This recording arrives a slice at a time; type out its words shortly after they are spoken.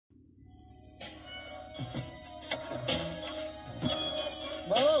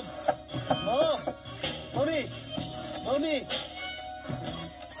Mommy!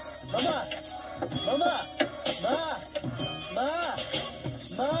 Mama! Mama! Ma! Ma!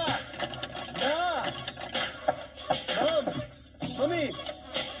 Ma! Ma! Mom! Mommy!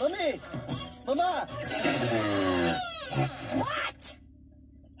 Mommy! Mama! What?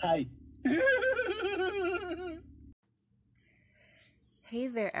 Hi. Hey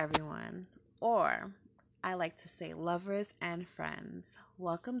there, everyone. Or, I like to say lovers and friends.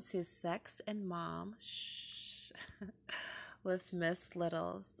 Welcome to Sex and Mom with Miss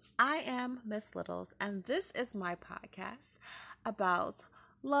Littles. I am Miss Littles, and this is my podcast about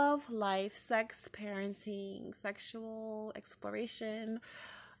love, life, sex, parenting, sexual exploration,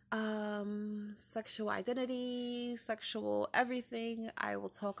 sexual identity, sexual everything. I will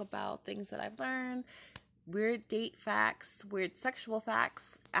talk about things that I've learned, weird date facts, weird sexual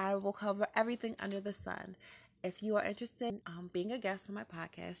facts. I will cover everything under the sun. If you are interested in being a guest on my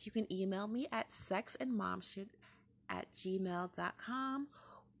podcast, you can email me at sexandmomshit@gmail.com,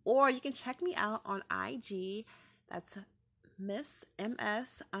 or you can check me out on IG. That's Miss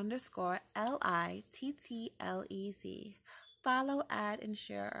MS_LITTLEZ. Follow, add, and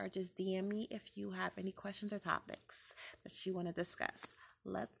share, or just DM me if you have any questions or topics that you want to discuss.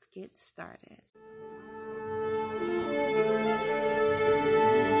 Let's get started.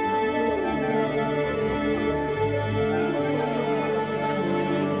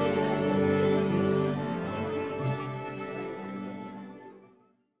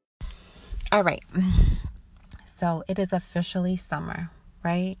 All right. So it is officially summer,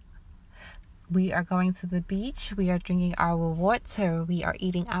 right? We are going to the beach. We are drinking our water. We are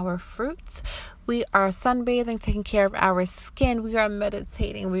eating our fruits. We are sunbathing, taking care of our skin. We are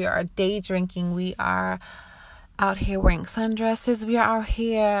meditating. We are day drinking. We are out here wearing sundresses. We are out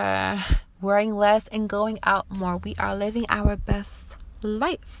here wearing less and going out more. We are living our best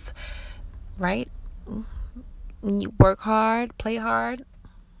life, right? You work hard, play hard.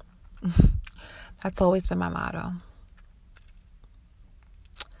 That's always been my motto.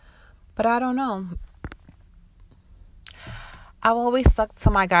 But I don't know. I've always stuck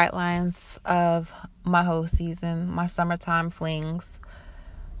to my guidelines of my whole season, my summertime flings.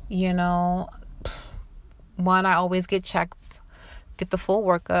 You know, one, I always get checked, get the full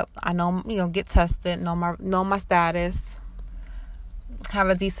workup. I know, get tested, know my status, have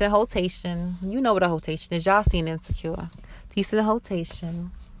a decent rotation. You know what a rotation is. Y'all seen Insecure. Decent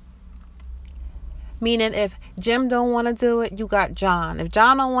rotation. Meaning, if Jim don't want to do it, you got John. If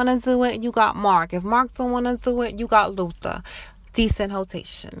John don't want to do it, you got Mark. If Mark don't want to do it, you got Luther. Decent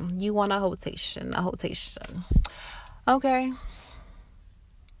rotation. You want a rotation. Okay.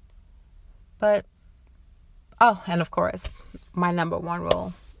 But, and of course, my number one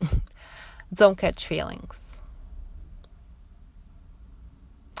rule. Don't catch feelings.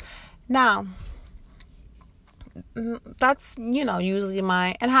 Now, that's, usually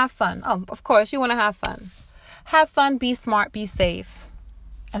and have fun. Oh, of course, you want to have fun. Have fun, be smart, be safe,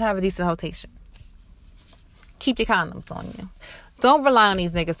 and have a decent rotation. Keep your condoms on you. Don't rely on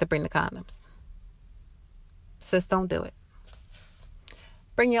these niggas to bring the condoms. Sis, don't do it.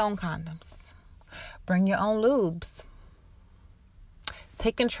 Bring your own condoms. Bring your own lubes.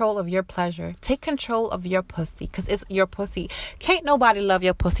 Take control of your pleasure. Take control of your pussy, because it's your pussy. Can't nobody love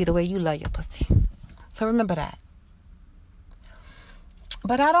your pussy the way you love your pussy. So remember that.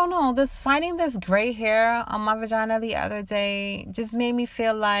 But I don't know, finding this gray hair on my vagina the other day just made me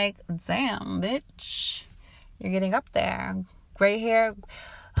feel like, damn, bitch, you're getting up there. Gray hair.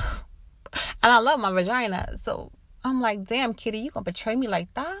 And I love my vagina. So I'm like, damn, kitty, you gonna betray me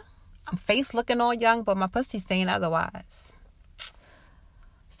like that? I'm face looking all young, but my pussy's saying otherwise.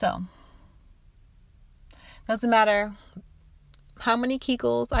 So, doesn't matter how many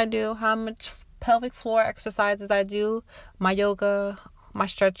Kegels I do, how much pelvic floor exercises I do, my yoga, my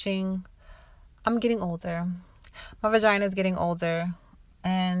stretching. I'm getting older. My vagina is getting older,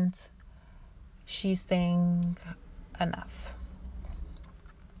 and she's saying enough.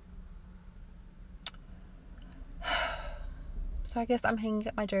 So I guess I'm hanging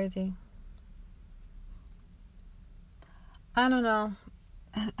up my jersey. I don't know.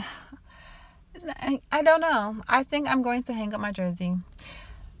 I don't know. I think I'm going to hang up my jersey.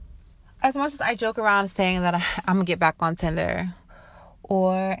 As much as I joke around saying that I'm going to get back on Tinder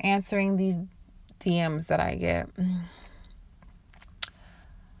or answering these DMs that I get,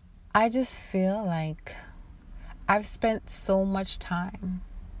 I just feel like I've spent so much time,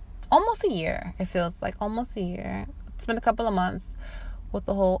 almost a year. It feels like almost a year. It's been a couple of months with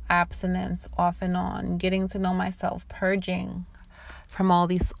the whole abstinence off and on, getting to know myself, purging from all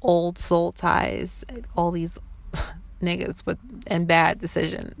these old soul ties, all these niggas and bad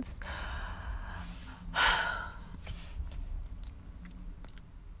decisions.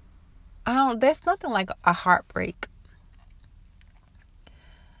 there's nothing like a heartbreak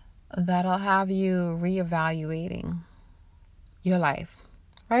that'll have you reevaluating your life,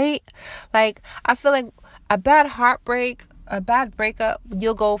 right? Like, I feel like a bad heartbreak, a bad breakup,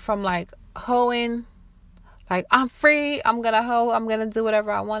 you'll go from like hoeing, like, I'm free, I'm gonna hoe, I'm gonna do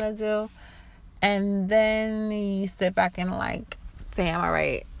whatever I want to do. And then you sit back and like, damn, all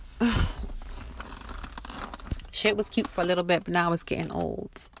right. Shit was cute for a little bit, but now it's getting old.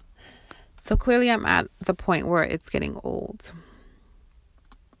 So clearly I'm at the point where it's getting old.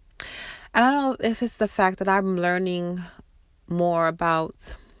 And I don't know if it's the fact that I'm learning more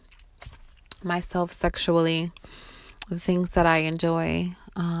about myself sexually, the things that I enjoy,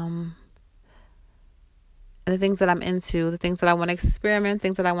 the things that I'm into, the things that I want to experiment,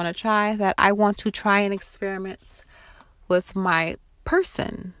 things that I want to try, that I want to try and experiment with my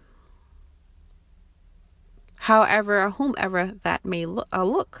person. However or whomever that may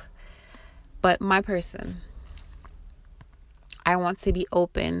look. But my person. I want to be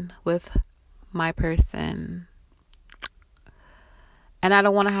open with my person. And I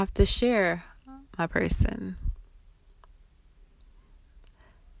don't want to have to share my person.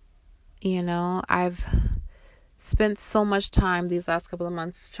 You know, I've spent so much time these last couple of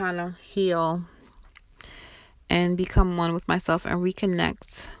months trying to heal and become one with myself and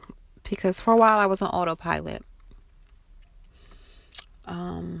reconnect. Because for a while I was on autopilot.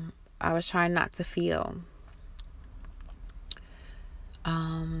 I was trying not to feel.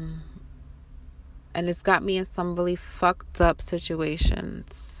 And it's got me in some really fucked up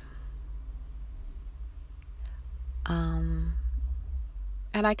situations. And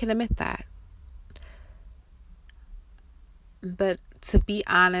I can admit that. But to be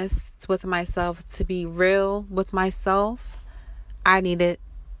honest with myself, to be real with myself, I needed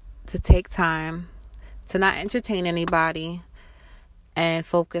to take time to not entertain anybody and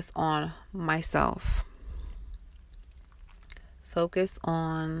focus on myself. Focus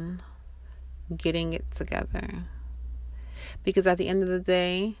on getting it together. Because at the end of the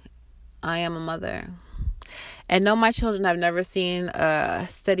day, I am a mother. And no, my children have never seen a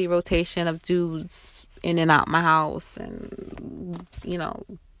steady rotation of dudes in and out my house. And, you know,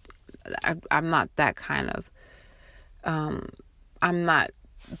 I'm not that kind of, I'm not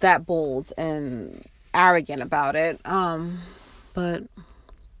that bold and arrogant about it. But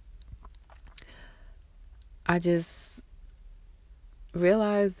I just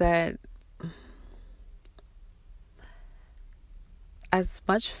realized that as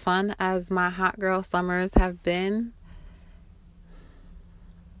much fun as my hot girl summers have been,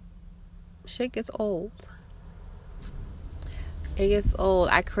 shit gets old. It gets old.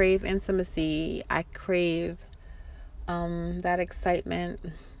 I crave intimacy. I crave that excitement,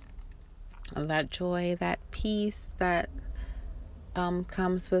 that joy, that peace that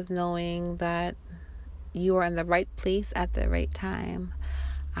comes with knowing that you are in the right place at the right time.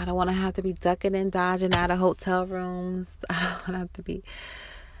 I don't want to have to be ducking and dodging out of hotel rooms. I don't want to have to be,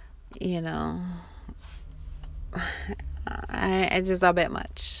 you know, it's just a bit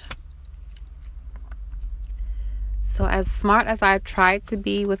much. So as smart as I've tried to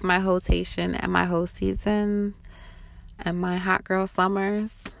be with my rotation and my whole season and my hot girl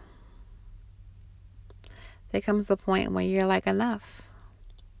summers, there comes a point when you're like, enough.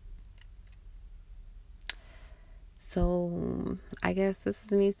 So I guess this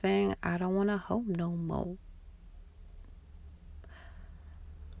is me saying I don't want to hoe no more.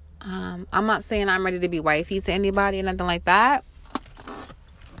 I'm not saying I'm ready to be wifey to anybody or nothing like that.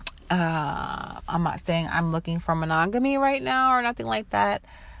 I'm not saying I'm looking for monogamy right now or nothing like that.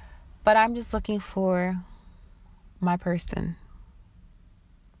 But I'm just looking for my person.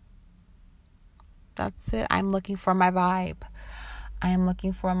 That's it. I'm looking for my vibe. I am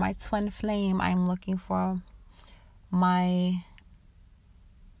looking for my twin flame. I'm looking for my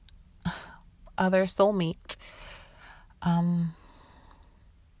other soulmate.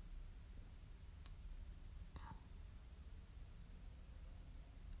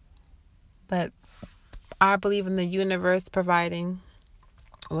 But I believe in the universe providing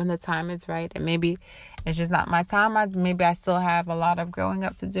when the time is right. And maybe it's just not my time. Maybe I still have a lot of growing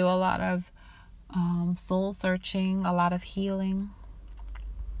up to do, a lot of soul searching, a lot of healing.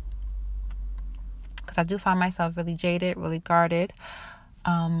 Because I do find myself really jaded, really guarded.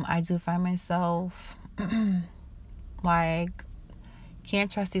 I do find myself like, can't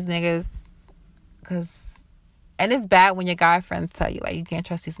trust these niggas. And it's bad when your guy friends tell you, like, you can't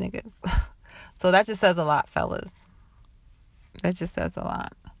trust these niggas. So that just says a lot, fellas. That just says a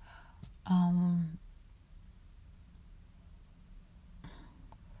lot.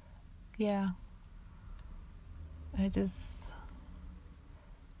 Yeah.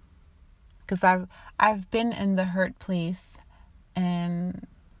 Because I've been in the hurt place, and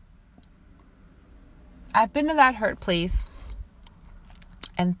I've been in that hurt place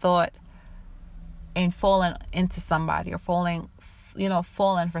and thought and fallen into somebody, or falling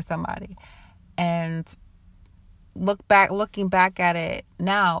for somebody, and looking back at it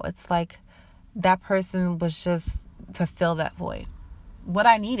now, it's like that person was just to fill that void. What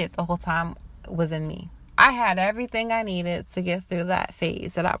I needed the whole time was in me. I had everything I needed to get through that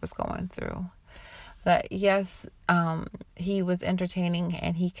phase that I was going through. That yes, he was entertaining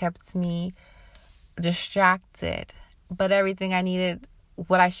and he kept me distracted, but everything I needed,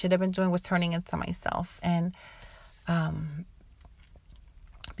 what I should have been doing, was turning into myself and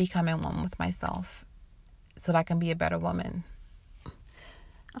becoming one with myself so that I can be a better woman.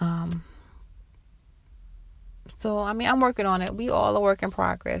 So, I mean, I'm working on it. We all are work in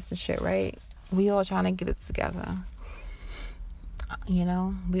progress and shit, right? We all trying to get it together.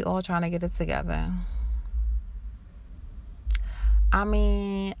 We all trying to get it together. I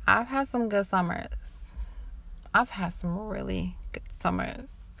mean, I've had some good summers. I've had some really good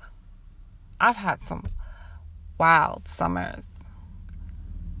summers. I've had some wild summers.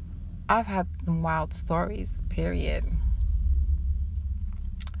 I've had some wild stories, period.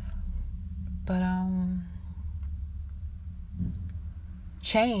 But,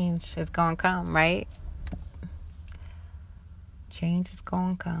 change is gonna come, right? Change is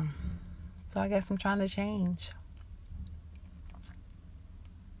gonna come. So I guess I'm trying to change.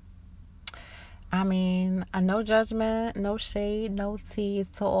 I mean, no judgment, no shade, no tea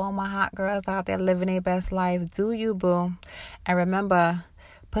to all my hot girls out there living their best life. Do you, boo? And remember,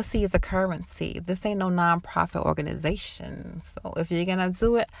 pussy is a currency. This ain't no non-profit organization. So if you're gonna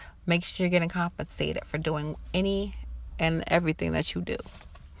do it, make sure you're getting compensated for doing any and everything that you do.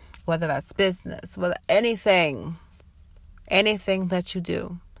 Whether that's business, whether anything that you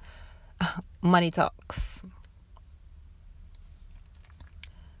do. Money talks.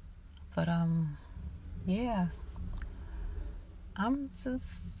 But, yeah. I'm just,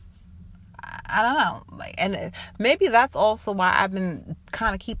 I don't know. And maybe that's also why I've been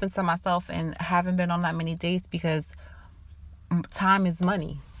kind of keeping to myself and haven't been on that many dates, because time is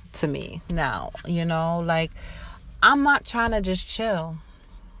money to me now, I'm not trying to just chill.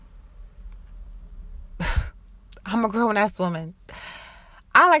 I'm a grown-ass woman.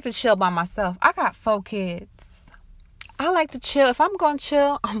 I like to chill by myself. I got 4 kids. I like to chill. If I'm going to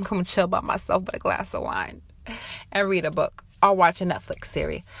chill, I'm going to chill by myself with a glass of wine and read a book or watch a Netflix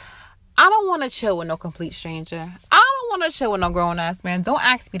series. I don't want to chill with no complete stranger. I don't want to chill with no grown-ass man. Don't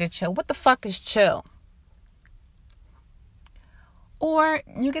ask me to chill. What the fuck is chill? Or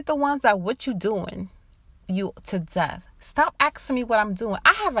you get the ones that, what you doing? You to death. Stop asking me what I'm doing.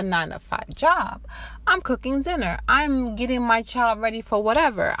 I have a 9-to-5 job. I'm cooking dinner. I'm getting my child ready for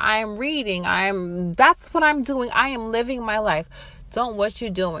whatever. I am reading. That's what I'm doing. I am living my life. Don't what you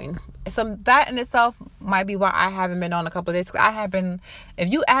doing. So that in itself might be why I haven't been on a couple of days. I have been,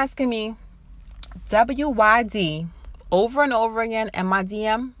 if you asking me WYD over and over again in my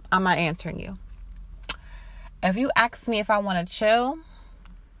DM, I'm not answering you. If you ask me if I want to chill,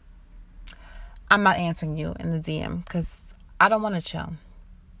 I'm not answering you in the DM because I don't want to chill.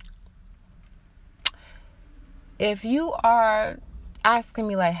 If you are asking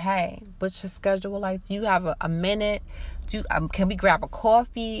me like, hey, what's your schedule like? Do you have a minute? Can we grab a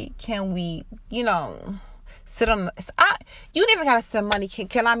coffee? Can we, sit on the... you don't even got to send money.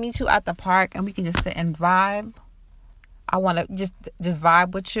 Can I meet you at the park and we can just sit and vibe? I want to just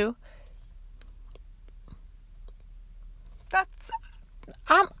vibe with you.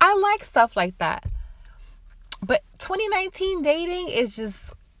 I like stuff like that. But 2019 dating is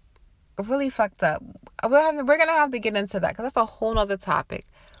just really fucked up. We're gonna have to get into that because that's a whole nother topic.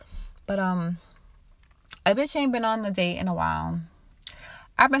 But a bitch ain't been on a date in a while.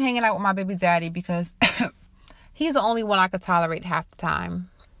 I've been hanging out with my baby daddy because he's the only one I could tolerate half the time.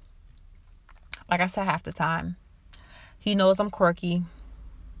 Like I said, half the time. He knows I'm quirky.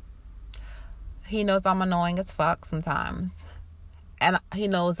 He knows I'm annoying as fuck sometimes. And he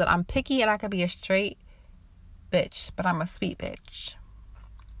knows that I'm picky and I could be a straight bitch, but I'm a sweet bitch.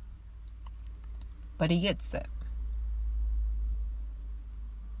 But he gets it.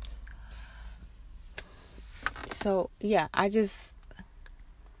 So, yeah,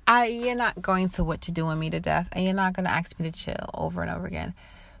 you're not going to what you're doing me to death, and you're not going to ask me to chill over and over again.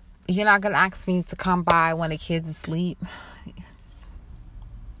 You're not going to ask me to come by when the kids are asleep.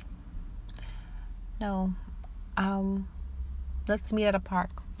 No. Let's meet at a park.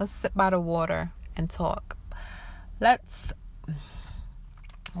 Let's sit by the water and talk. Let's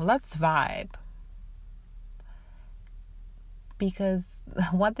vibe. Because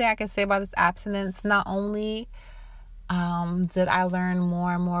one thing I can say about this abstinence, not only did I learn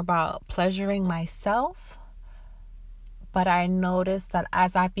more and more about pleasuring myself, but I noticed that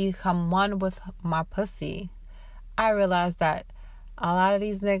as I become one with my pussy, I realized that a lot of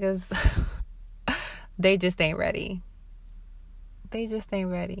these niggas, they just ain't ready. They just ain't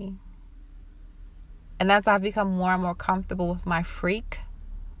ready. And as I've become more and more comfortable with my freak,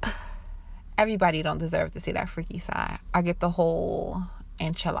 everybody don't deserve to see that freaky side. I get the whole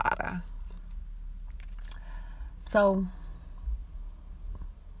enchilada. So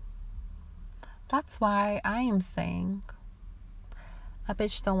that's why I am saying a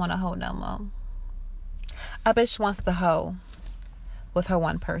bitch don't want to hoe no more. A bitch wants to hoe with her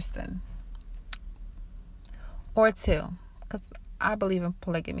one person or two, because I believe in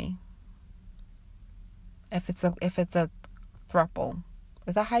polygamy. If it's a throuple,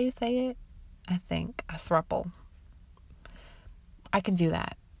 is that how you say it? I think a throuple. I can do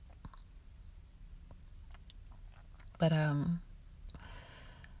that. But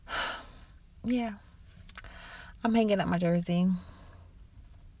yeah, I'm hanging up my jersey.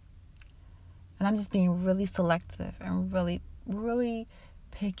 And I'm just being really selective and really, really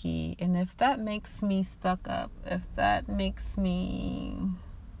picky. And if that makes me stuck up, if that makes me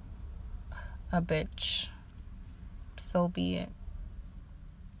a bitch, so be it.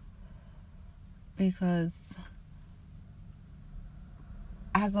 Because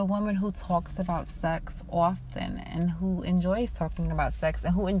as a woman who talks about sex often and who enjoys talking about sex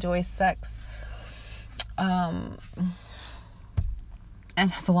and who enjoys sex, and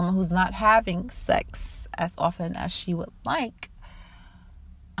as a woman who's not having sex as often as she would like,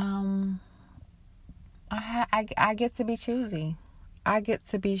 I get to be choosy. I get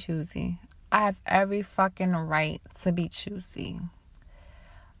to be choosy. I have every fucking right to be choosy.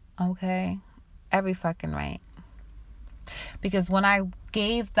 Okay? Every fucking right. Because when I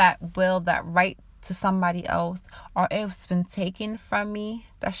gave that right to somebody else, or it's been taken from me,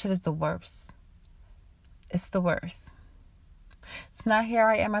 that shit is the worst. It's the worst. So now here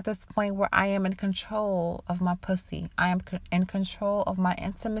I am at this point where I am in control of my pussy. I am in control of my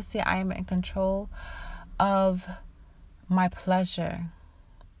intimacy. I am in control of my pleasure.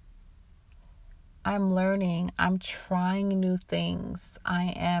 I'm learning. I'm trying new things.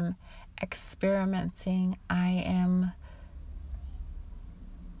 I am experimenting. I am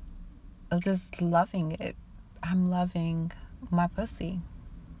just loving it. I'm loving my pussy.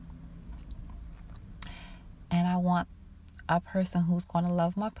 And I want a person who's going to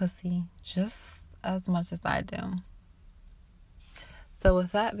love my pussy just as much as I do. So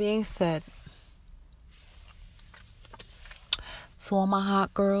with that being said, to all my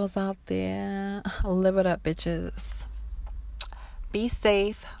hot girls out there, live it up, bitches. Be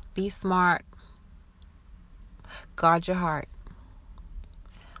safe, be smart, guard your heart.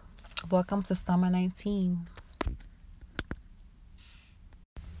 Welcome to Summer 19.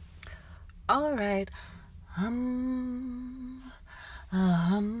 All right.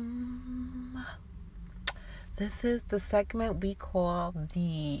 This is the segment we call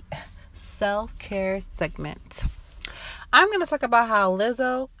the self-care segment. I'm going to talk about how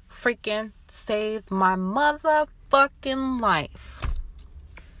Lizzo freaking saved my motherfucking life.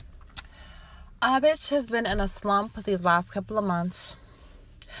 A bitch has been in a slump these last couple of months.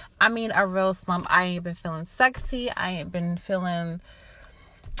 I mean, a real slump. I ain't been feeling sexy. I ain't been feeling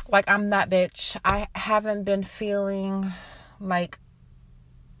like I'm that bitch. I haven't been feeling like...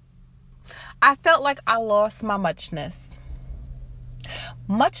 I felt like I lost my muchness.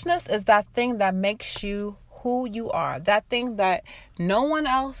 Muchness is that thing that makes you who you are. That thing that no one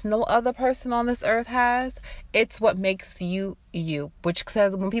else, no other person on this earth has. It's what makes you, you. Which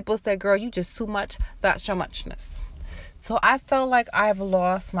says when people say, girl, you just too much, that's your muchness. So I felt like I've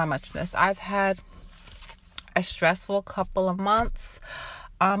lost my muchness. I've had a stressful couple of months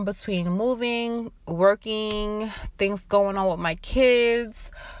between moving, working, things going on with my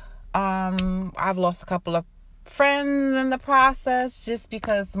kids. I've lost a couple of friends in the process just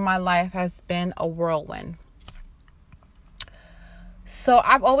because my life has been a whirlwind. So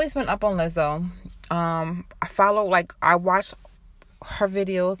I've always been up on Lizzo. I watch her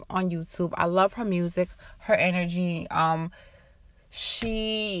videos on YouTube. I love her music, her energy. There's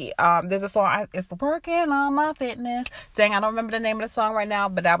a song, it's working on my fitness. Dang, I don't remember the name of the song right now,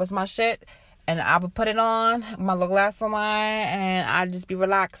 but that was my shit. And I would put it on, my little glass of wine, and I'd just be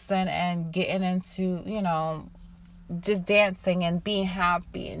relaxing and getting into, just dancing and being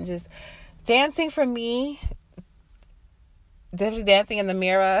happy and just dancing for me. Dancing in the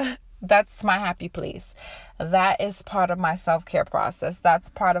mirror, that's my happy place. That is part of my self-care process. That's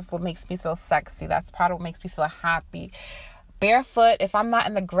part of what makes me feel sexy. That's part of what makes me feel happy. barefoot. If I'm not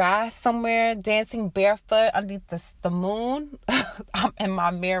in the grass somewhere dancing barefoot underneath the moon, I'm in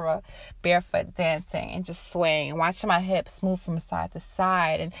my mirror barefoot dancing and just swaying, watching my hips move from side to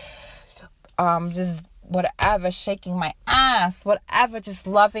side, and just whatever, shaking my ass, whatever, just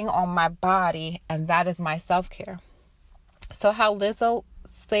loving on my body. And that is my self-care. So how Lizzo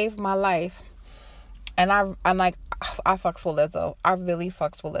saved my life, and I fucks with Lizzo. I really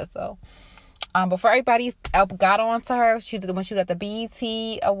fucks with Lizzo. Before everybody got on to her, when she was at the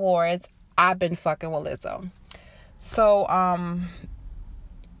BET Awards, I've been fucking with Lizzo. So,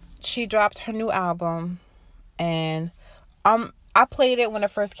 she dropped her new album, and I played it when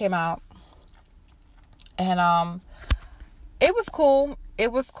it first came out, and it was cool.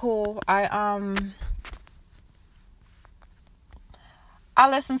 It was cool. I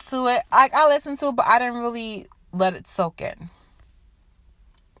listened to it. I listened to it, but I didn't really let it soak in.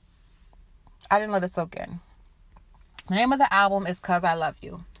 The name of the album is "'Cause I Love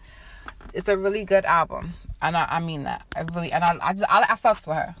You." It's a really good album, and I mean that. I fucks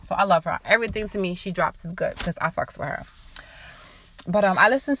with her, so I love her. Everything to me she drops is good because I fucks with her. But I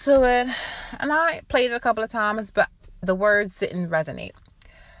listened to it, and I played it a couple of times, but the words didn't resonate.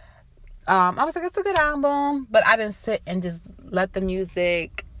 I was like, it's a good album, but I didn't sit and just let the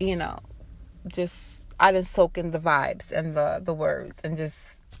music, I didn't soak in the vibes and the words and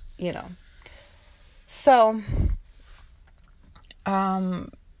just, So,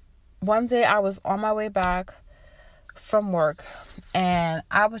 one day I was on my way back from work, and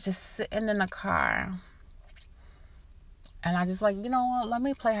I was just sitting in the car, and I just like, you know what, let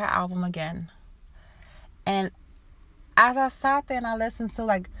me play her album again. And as I sat there and I listened to,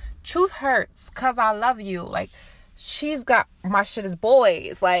 like, Truth Hurts, 'Cause I Love You, like, she's got My Shit Is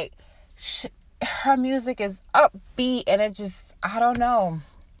Boys, like, her music is upbeat, and it just, I don't know,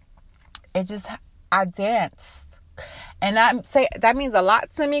 I danced. And that means a lot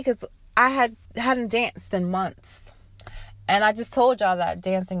to me, because I hadn't danced in months. And I just told y'all that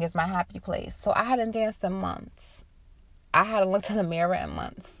dancing is my happy place. So I hadn't danced in months. I hadn't looked in the mirror in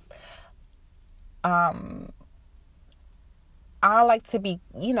months. I like to be,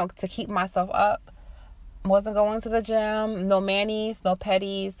 to keep myself up. Wasn't going to the gym. No manis, no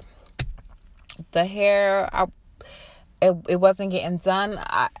petties. The hair, it wasn't getting done.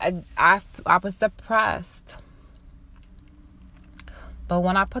 I was depressed. But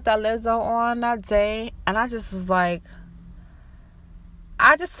when I put that Lizzo on that day, and I just was like,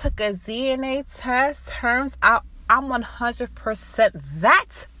 I just took a DNA test. Turns out I'm 100%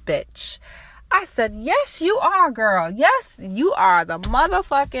 that bitch. I said, yes, you are, girl. Yes, you are the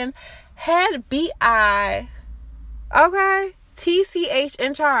motherfucking head BI. Okay? TCH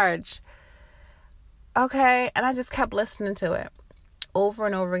in charge. Okay? And I just kept listening to it over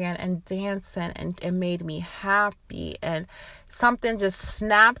and over again and dancing, and it made me happy. And something just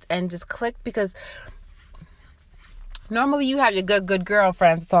snapped and just clicked, because normally you have your good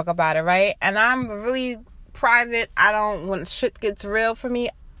girlfriends to talk about it, right? And I'm really private. When shit gets real for me,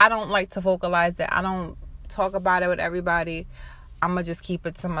 I don't like to vocalize it. I don't talk about it with everybody. I'm going to just keep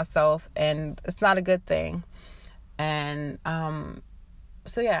it to myself, and it's not a good thing. And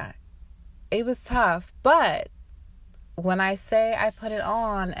so yeah, it was tough. But when I say I put it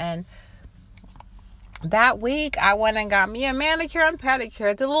on, and that week I went and got me a manicure and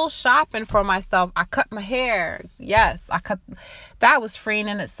pedicure, did a little shopping for myself. I cut my hair. Yes, that was freeing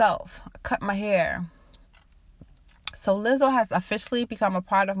in itself. I cut my hair. So Lizzo has officially become a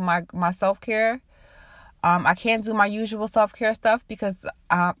part of my self-care. I can't do my usual self-care stuff because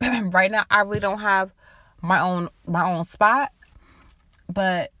right now I really don't have my own spot.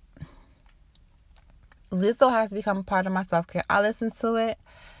 But Lizzo has become a part of my self-care. I listen to it.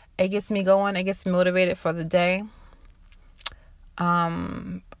 It gets me going. It gets me motivated for the day. I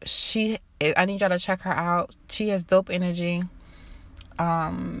need y'all to check her out. She has dope energy.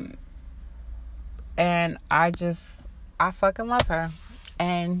 And I fucking love her.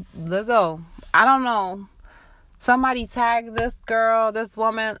 And Lizzo, I don't know, somebody tagged this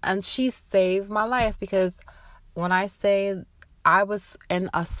woman, and she saved my life, because when I say I was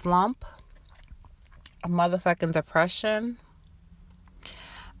in a slump, a motherfucking depression,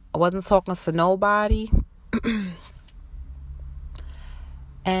 I wasn't talking to nobody.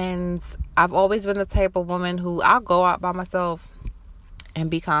 And I've always been the type of woman who I'll go out by myself and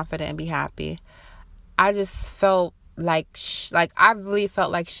be confident and be happy. I just felt like I really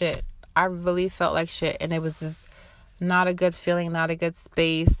felt like shit. And it was just not a good feeling, not a good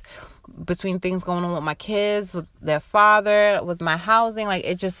space, between things going on with my kids, with their father, with my housing. Like,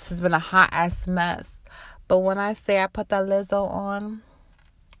 it just has been a hot ass mess. But when I say I put that Lizzo on,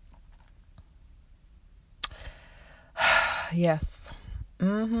 Yes.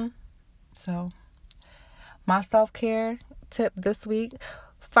 So, my self-care tip this week,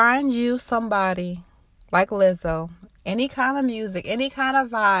 find you somebody like Lizzo. Any kind of music, any kind of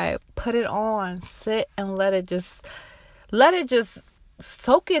vibe, put it on. Sit and let it just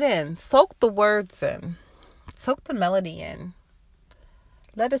soak it in. Soak the words in. Soak the melody in.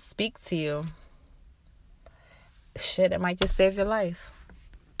 Let it speak to you. Shit, it might just save your life.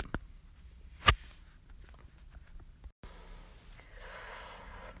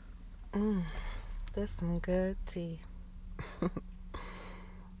 This some good tea.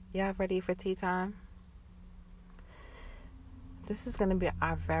 Y'all ready for tea time? This is going to be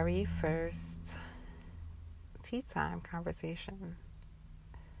our very first tea time conversation.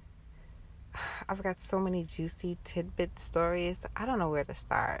 I've got so many juicy tidbit stories. I don't know where to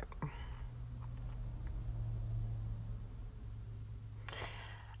start.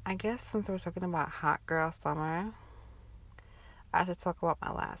 I guess since we're talking about hot girl summer, I should talk about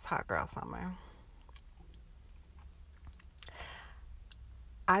my last hot girl summer.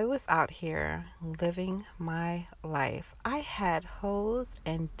 I was out here living my life. I had hoes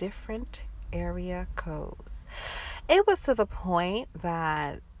in different area codes. It was to the point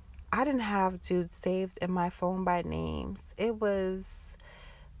that I didn't have dudes saved in my phone by names. It was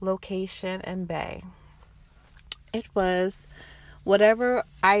location and bay. It was whatever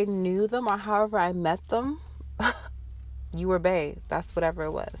I knew them or however I met them, you were bay. That's whatever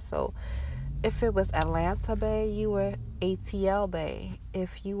it was. So if it was Atlanta bay, you were ATL bay.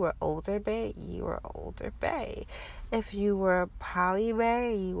 If you were older bay, you were older bay. If you were poly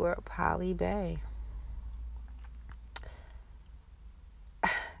bay, you were poly bay.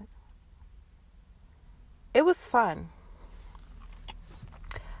 It was fun.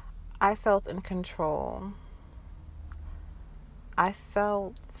 I felt in control. I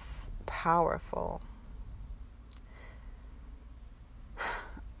felt powerful.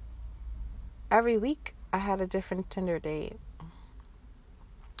 Every week, I had a different Tinder date.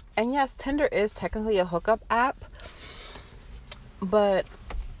 And yes, Tinder is technically a hookup app. But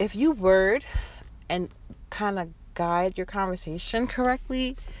if you word and kind of guide your conversation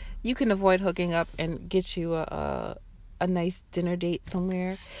correctly, you can avoid hooking up and get you a nice dinner date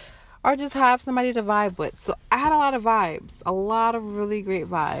somewhere. Or just have somebody to vibe with. So I had a lot of vibes. A lot of really great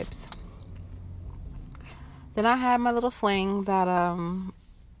vibes. Then I had my little fling that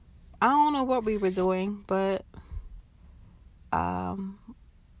I don't know what we were doing, but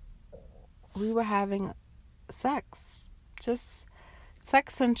we were having sex. Just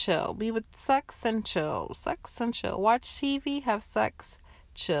sex and chill. We would sex and chill. Sex and chill. Watch TV, have sex,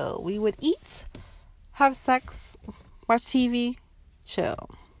 chill. We would eat, have sex, watch TV, chill.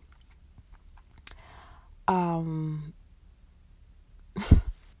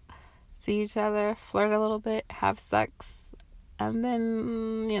 See each other, flirt a little bit, have sex, and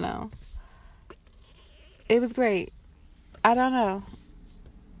then, it was great. I don't know.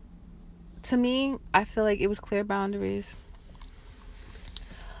 To me, I feel like it was clear boundaries.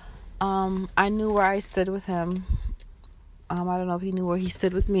 I knew where I stood with him. I don't know if he knew where he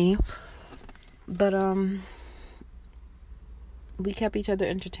stood with me. But, we kept each other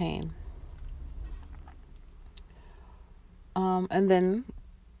entertained. And then,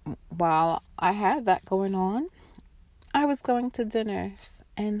 while I had that going on, I was going to dinners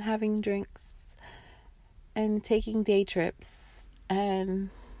and having drinks and taking day trips and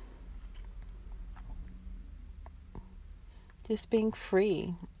just being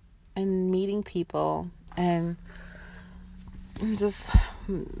free and meeting people and just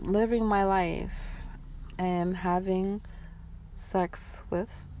living my life and having sex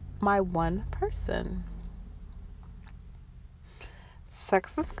with my one person.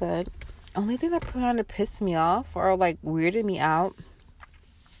 Sex was good. Only thing that kind of pissed me off or weirded me out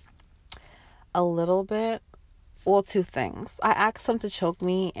a little bit. Well, two things. I asked him to choke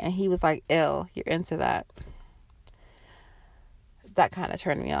me and he was like, "Ill, you're into that." That kind of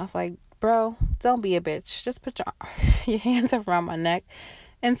turned me off. Like, bro, don't be a bitch. Just put your hands around my neck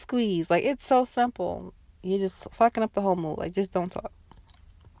and squeeze. Like, it's so simple. You're just fucking up the whole mood. Like, just don't talk.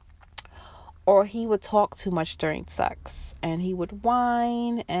 Or he would talk too much during sex. And he would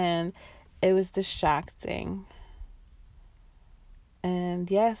whine. And it was distracting.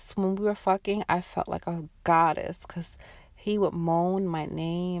 And yes, when we were fucking, I felt like a goddess. Because he would moan my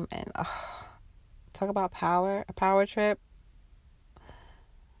name. And talk about power. A power trip.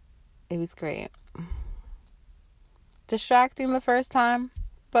 It was great. Distracting the first time.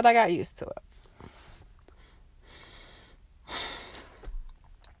 But I got used to it.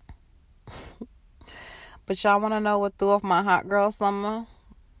 But y'all want to know what threw off my hot girl summer?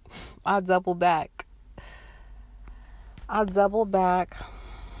 I double back. I doubled back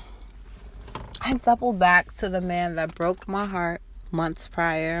to the man that broke my heart months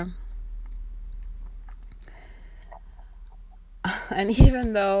prior. And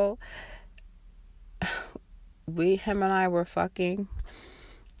even though him and I were fucking,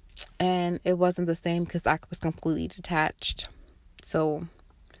 and it wasn't the same because I was completely detached. So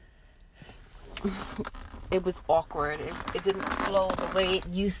it was awkward. It didn't flow the way it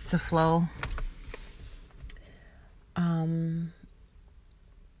used to flow.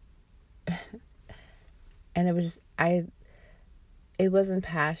 And it was it wasn't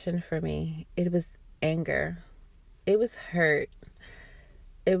passion for me. It was anger. It was hurt.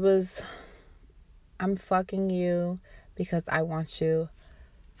 It was, I'm fucking you because I want you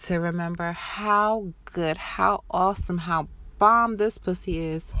to remember how good, how awesome, how bomb this pussy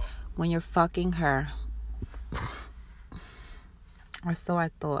is when you're fucking her. Or so I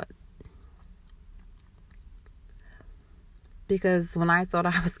thought. Because when I thought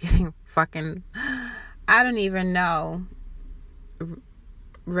I was getting fucking, I don't even know,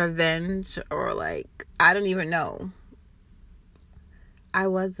 revenge or like, I don't even know. I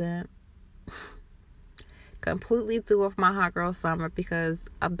wasn't. Completely threw off my hot girl summer because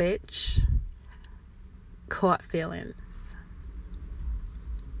a bitch caught feelings.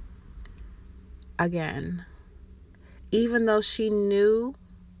 Again. Even though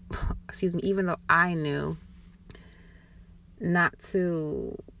even though I knew not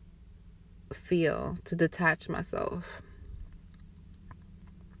to feel, to detach myself.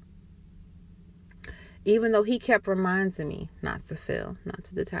 Even though he kept reminding me not to feel, not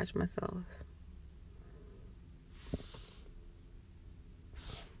to detach myself.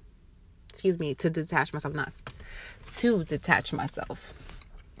 To detach myself, not to detach myself.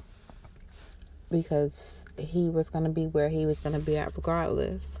 Because he was going to be where he was going to be at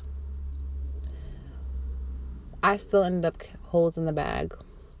regardless. I still ended up holes in the bag.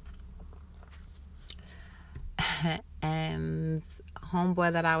 And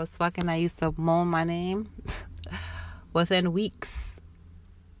homeboy that I was fucking, that used to moan my name, within weeks,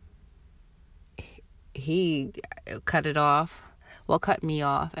 he cut me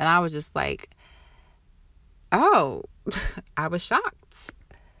off. And I was just like, oh, I was shocked.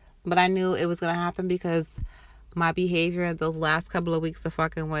 But I knew it was going to happen because my behavior in those last couple of weeks of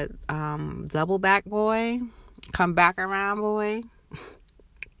fucking with double back boy, come back around boy,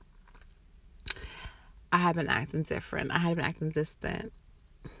 I had been acting different. I had been acting distant.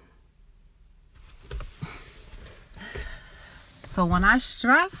 So when I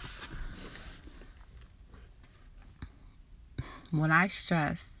stress,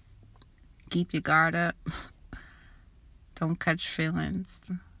 keep your guard up. Don't catch feelings.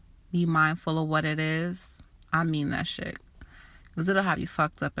 Be mindful of what it is. I mean that shit. Because it'll have you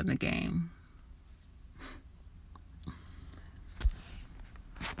fucked up in the game.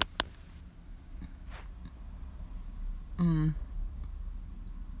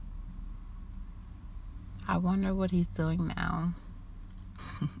 I wonder what he's doing now.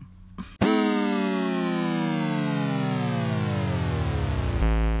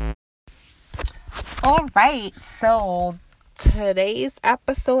 All right, so today's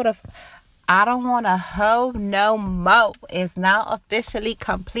episode of I Don't Want a Hoe No Mo is now officially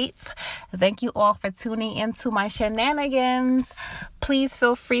complete. Thank you all for tuning into my shenanigans. Please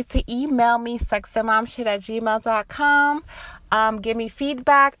feel free to email me, sexandmomshit@gmail.com. Give me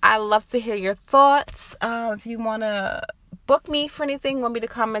feedback. I love to hear your thoughts. If you want to book me for anything, want me to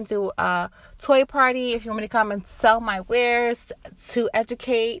come and do a toy party, if you want me to come and sell my wares, to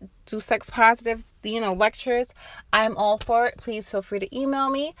educate, do sex positive, lectures, I'm all for it. Please feel free to email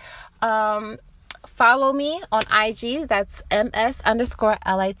me. Follow me on IG. That's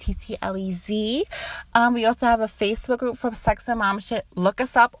MS_LITTLEZ. We also have a Facebook group from Sex and Mom Shit. Look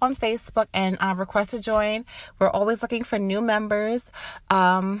us up on Facebook and request to join. We're always looking for new members.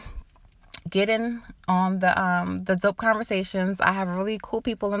 Get in on the dope conversations. I have really cool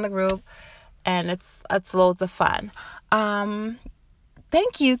people in the group, and it's loads of fun.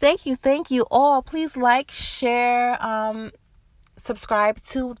 Thank you all. Please like, share, subscribe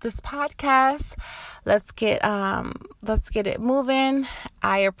to this podcast. Let's get it moving.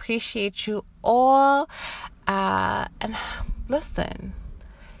 I appreciate you all. And listen,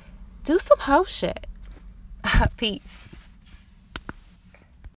 do some hoe shit. Peace.